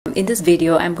In this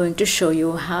video, I'm going to show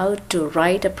you how to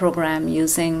write a program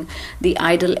using the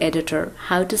idle editor,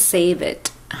 how to save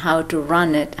it, how to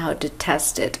run it, how to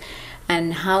test it,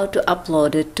 and how to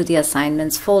upload it to the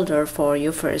assignments folder for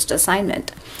your first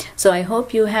assignment. So I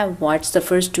hope you have watched the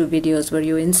first two videos where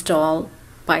you install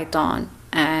Python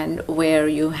and where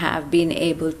you have been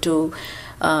able to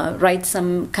write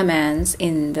some commands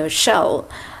in the shell.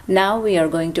 Now we are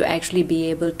going to actually be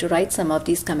able to write some of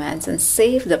these commands and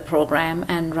save the program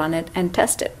and run it and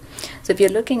test it. So if you're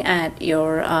looking at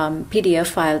your PDF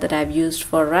file that I've used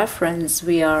for reference,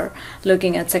 we are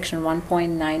looking at section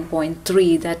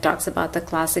 1.9.3 that talks about the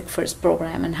classic first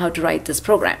program and how to write this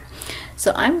program.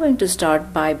 So I'm going to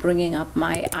start by bringing up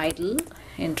my idle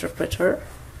interpreter,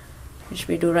 which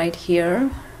we do right here.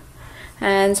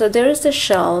 And so there is the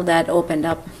shell that opened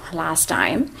up last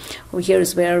time.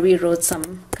 Here's where we wrote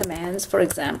some commands. For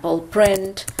example,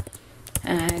 print,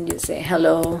 and you say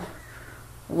hello,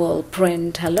 will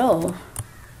print hello,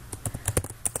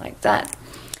 like that.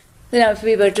 Now if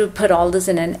we were to put all this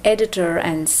in an editor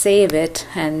and save it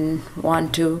and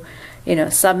want to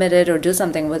submit it or do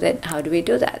something with it, how do we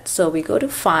do that? So we go to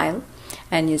File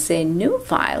and you say New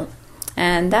File.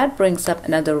 And that brings up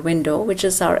another window, which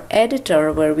is our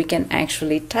editor, where we can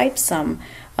actually type some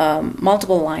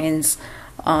multiple lines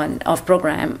of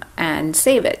program and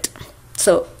save it.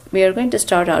 So we are going to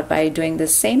start out by doing the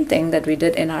same thing that we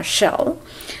did in our shell.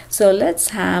 So let's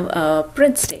have a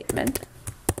print statement.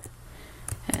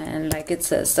 And like it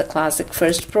says, the classic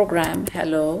first program,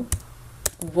 hello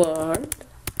world,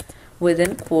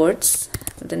 within quotes,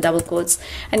 within double quotes,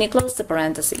 and you close the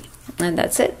parenthesis, and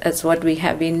that's it. That's what we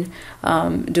have been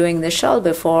doing the shell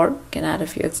before. You can add a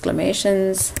few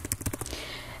exclamations.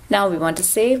 Now we want to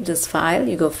save this file.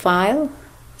 You go File,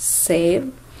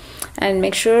 Save, and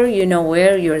make sure you know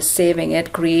where you're saving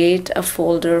it. Create a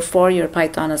folder for your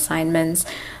Python assignments.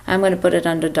 I'm going to put it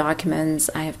under Documents.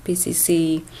 I have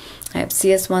PCC, I have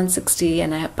CS160,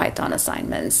 and I have Python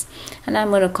assignments, and I'm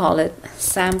going to call it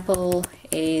Sample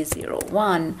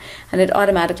A01, and it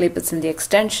automatically puts in the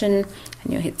extension,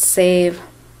 and you hit save,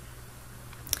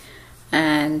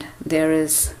 and there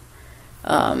is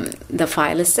the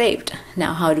file is saved.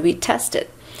 Now how do we test it?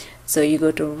 So you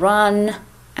go to Run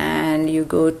and you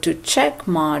go to Check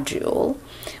Module,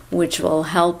 which will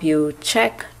help you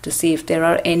check to see if there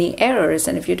are any errors,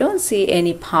 and if you don't see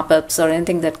any pop-ups or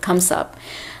anything that comes up,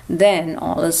 then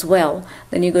all is well.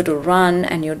 Then you go to Run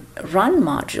and you Run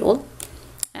Module,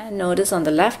 and notice on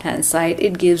the left hand side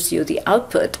it gives you the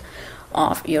output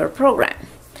of your program.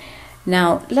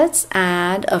 Now let's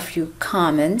add a few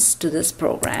comments to this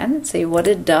program, say what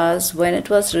it does, when it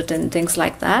was written, things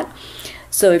like that.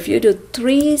 So if you do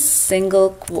 3 single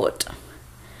quote,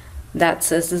 that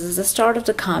says this is the start of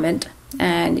the comment,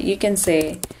 and you can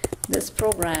say this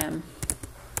program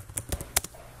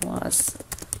was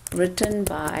written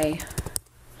by,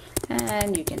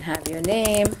 and you can have your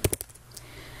name,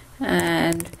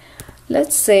 and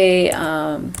let's say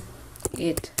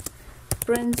it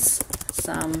prints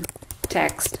some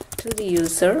text to the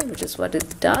user, which is what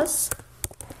it does.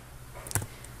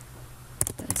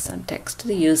 Some text to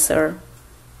the user,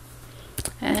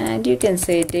 and you can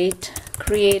say date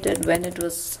created, when it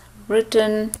was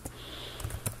written,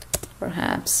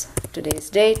 perhaps today's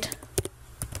date.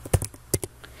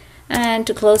 And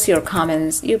to close your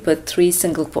comments, you put 3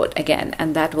 single quote again,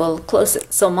 and that will close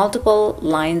it. So multiple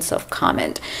lines of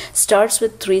comment starts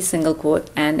with 3 single quote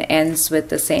and ends with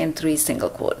the same 3 single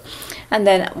quote, and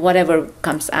then whatever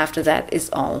comes after that is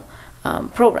all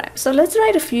programmed. So let's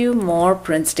write a few more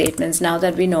print statements now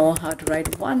that we know how to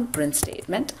write one print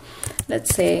statement.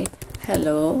 Let's say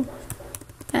hello,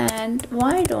 and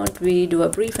why don't we do a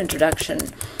brief introduction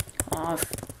of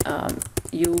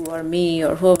you or me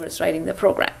or whoever is writing the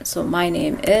program. So my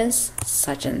name is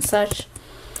such and such,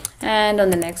 and on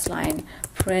the next line,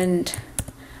 print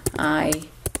I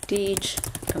teach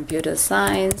computer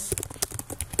science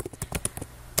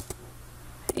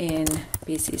in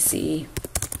PCC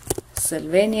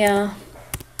Sylvania,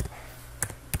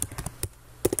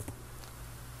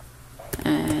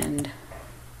 and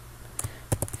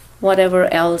whatever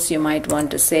else you might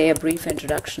want to say, a brief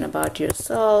introduction about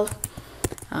yourself.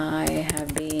 I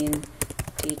have been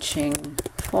teaching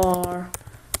for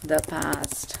the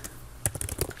past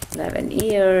 11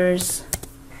 years,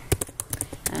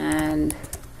 and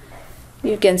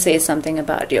you can say something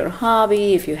about your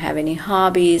hobby if you have any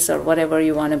hobbies or whatever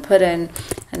you want to put in.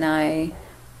 And I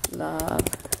love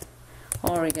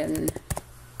Oregon,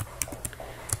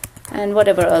 and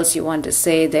whatever else you want to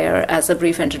say there as a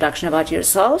brief introduction about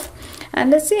yourself. And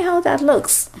let's see how that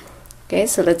looks. Okay,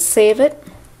 so let's save it.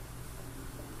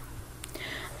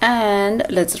 And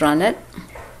let's run it.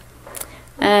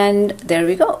 And there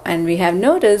we go. And we have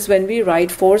noticed when we write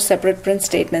 4 separate print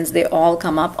statements, they all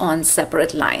come up on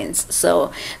separate lines.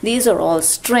 So these are all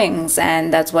strings,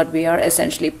 and that's what we are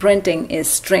essentially printing is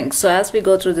strings. So as we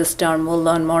go through this term, we'll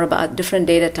learn more about different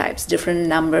data types, different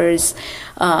numbers,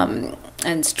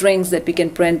 and strings that we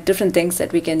can print, different things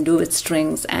that we can do with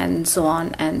strings, and so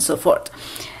on and so forth.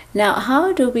 Now,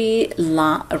 how do we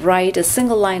write a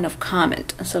single line of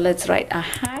comment? So let's write a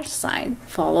hash sign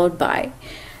followed by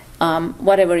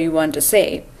whatever you want to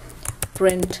say,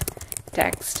 print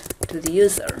text to the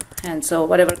user. And so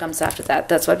whatever comes after that,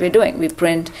 that's what we're doing. We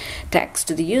print text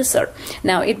to the user.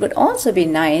 Now, it would also be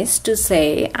nice to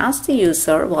say, ask the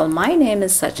user, well, my name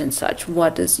is such and such.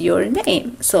 What is your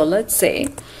name? So let's say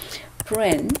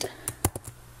print,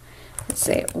 let's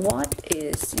say, what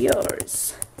is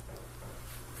yours?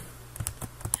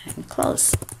 And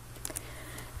close.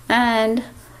 And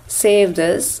save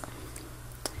this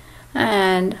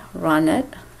and run it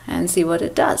and see what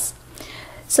it does.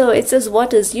 So it says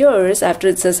what is yours after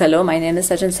it says hello, my name is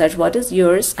such and such, what is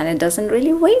yours, and it doesn't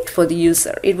really wait for the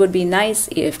user. It would be nice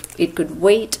if it could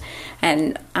wait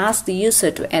and ask the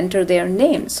user to enter their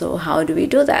name. So how do we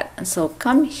do that? So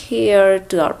come here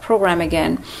to our program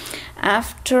again.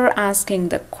 After asking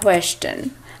the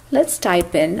question, let's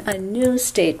type in a new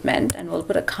statement, and we'll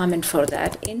put a comment for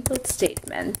that, input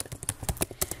statement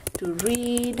to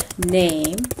read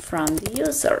name from the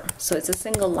user. So it's a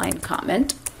single line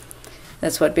comment.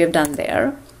 That's what we have done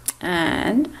there.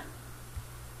 And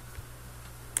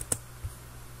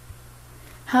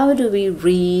how do we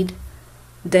read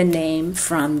the name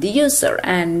from the user,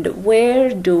 and where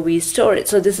do we store it?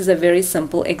 So this is a very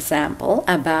simple example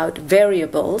about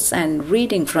variables and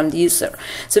reading from the user.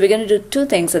 So we're going to do 2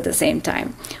 things at the same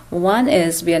time. One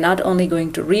is we are not only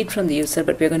going to read from the user,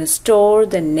 but we're going to store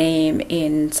the name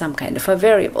in some kind of a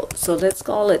variable. So let's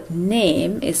call it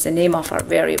name is the name of our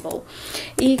variable,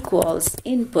 equals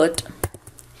input,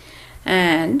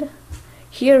 and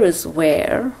here is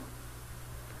where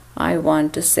I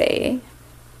want to say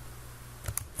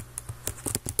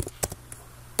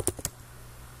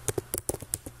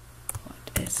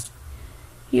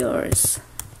yours.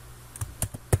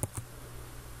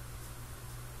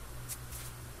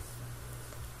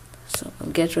 So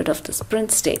we'll get rid of this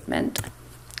print statement,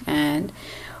 and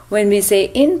when we say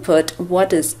input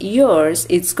what is yours,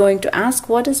 it's going to ask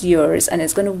what is yours, and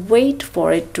it's going to wait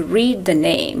for it to read the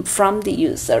name from the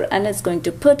user, and it's going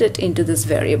to put it into this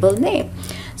variable name.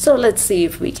 So let's see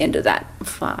if we can do that.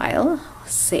 File,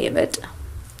 save it,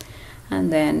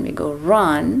 and then we go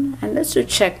run, and let's do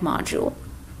check module.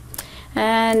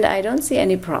 And I don't see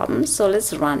any problems, so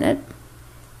let's run it.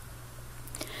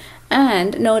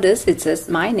 And notice it says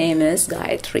my name is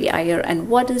Gayatri Iyer, and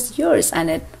what is yours? And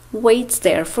it waits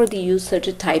there for the user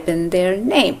to type in their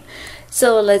name.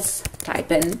 So let's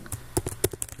type in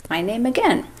my name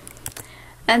again,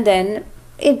 and then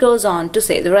it goes on to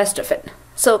say the rest of it.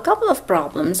 So a couple of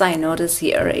problems I notice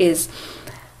here is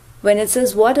when it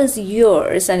says what is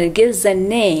yours and it gives a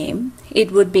name,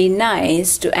 it would be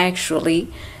nice to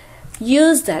actually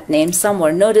use that name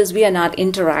somewhere. Notice we are not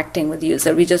interacting with the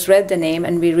user. We just read the name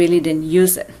and we really didn't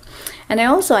use it. And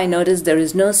I noticed there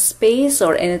is no space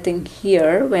or anything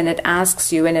here when it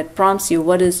asks you, when it prompts you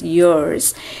what is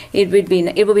yours. It would be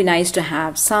nice to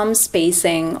have some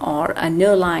spacing or a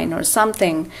new line or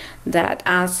something that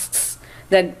asks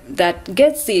that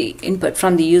gets the input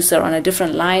from the user on a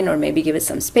different line, or maybe give it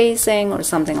some spacing or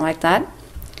something like that.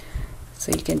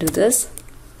 So you can do this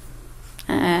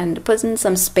and put in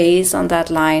some space on that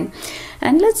line,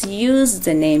 and let's use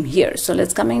the name here. So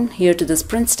let's come in here to this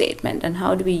print statement, and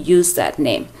how do we use that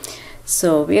name?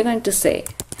 So we are going to say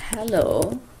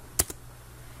hello,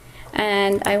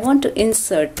 and I want to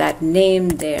insert that name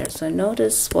there. So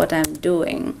notice what I'm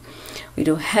doing. We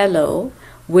do hello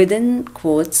within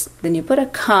quotes, then you put a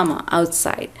comma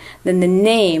outside, then the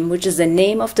name, which is the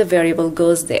name of the variable,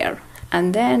 goes there,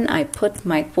 and then I put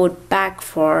my quote back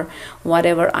for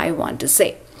whatever I want to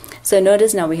say. So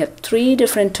notice now we have 3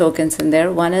 different tokens in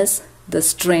there. One is the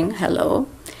string hello,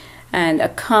 and a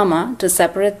comma to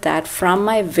separate that from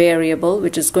my variable,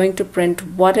 which is going to print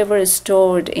whatever is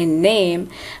stored in name,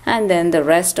 and then the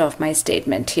rest of my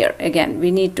statement here. Again, we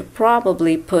need to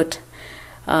probably put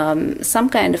some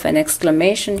kind of an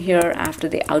exclamation here after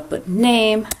the output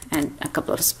name and a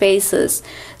couple of spaces,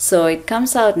 so it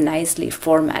comes out nicely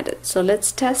formatted. So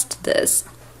let's test this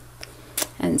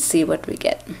and see what we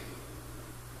get.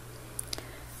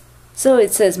 So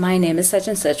it says my name is such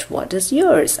and such, what is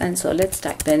yours? And so let's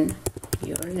type in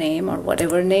your name or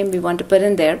whatever name we want to put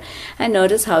in there, and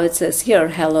notice how it says here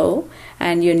hello,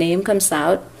 and your name comes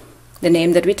out the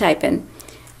name that we type in,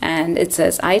 and it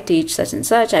says I teach such and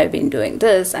such, I've been doing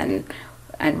this, and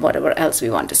whatever else we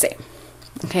want to say.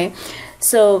 Okay,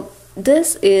 so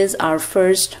this is our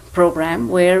first program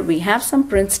where we have some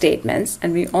print statements,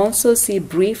 and we also see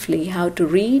briefly how to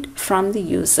read from the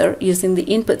user using the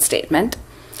input statement,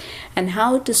 and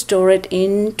how to store it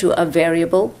into a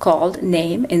variable called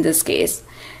name in this case.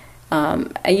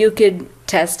 You could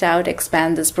test out,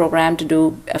 expand this program to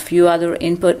do a few other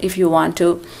input if you want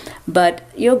to, but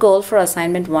your goal for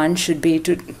assignment 1 should be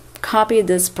to copy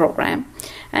this program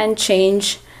and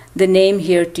change the name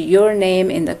here to your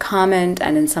name in the comment,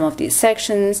 and in some of these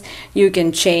sections you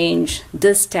can change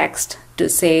this text to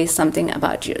say something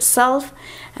about yourself,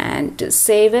 and to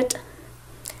save it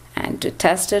and to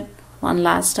test it one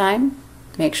last time.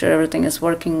 Make sure everything is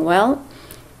working well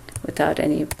without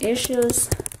any issues.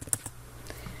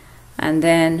 And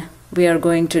then we are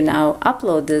going to now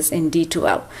upload this in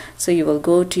D2L. So you will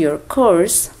go to your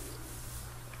course.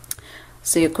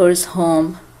 So your course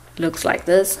home looks like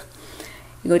this.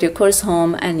 You go to your course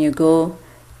home and you go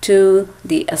to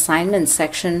the assignment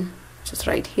section, which is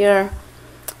right here,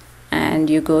 and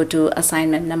you go to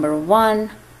assignment number 1,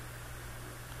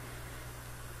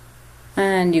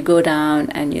 and you go down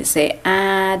and you say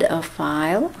add a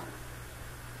file,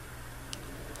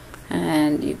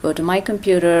 and you go to my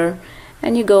computer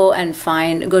and you go and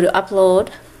go to upload,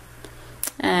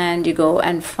 and you go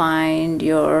and find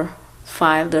your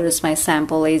file. There is my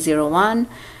sample a01.py,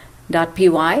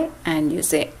 and you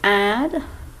say add,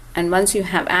 and once you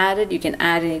have added, you can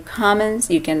add any comments.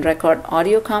 You can record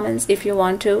audio comments if you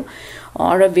want to,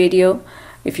 or a video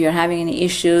if you're having any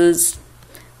issues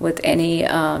with any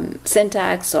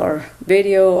syntax or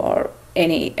video or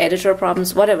any editor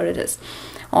problems, whatever it is.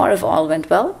 Or if all went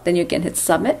well, then you can hit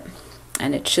submit,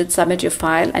 and it should submit your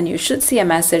file, and you should see a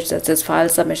message that says file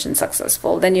submission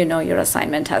successful. Then you know your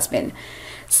assignment has been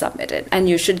submitted, and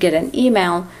you should get an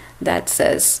email that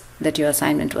says that your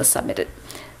assignment was submitted.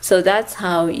 So that's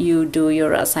how you do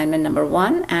your assignment number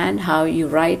 1, and how you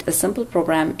write a simple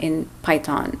program in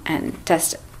Python and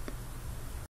test it.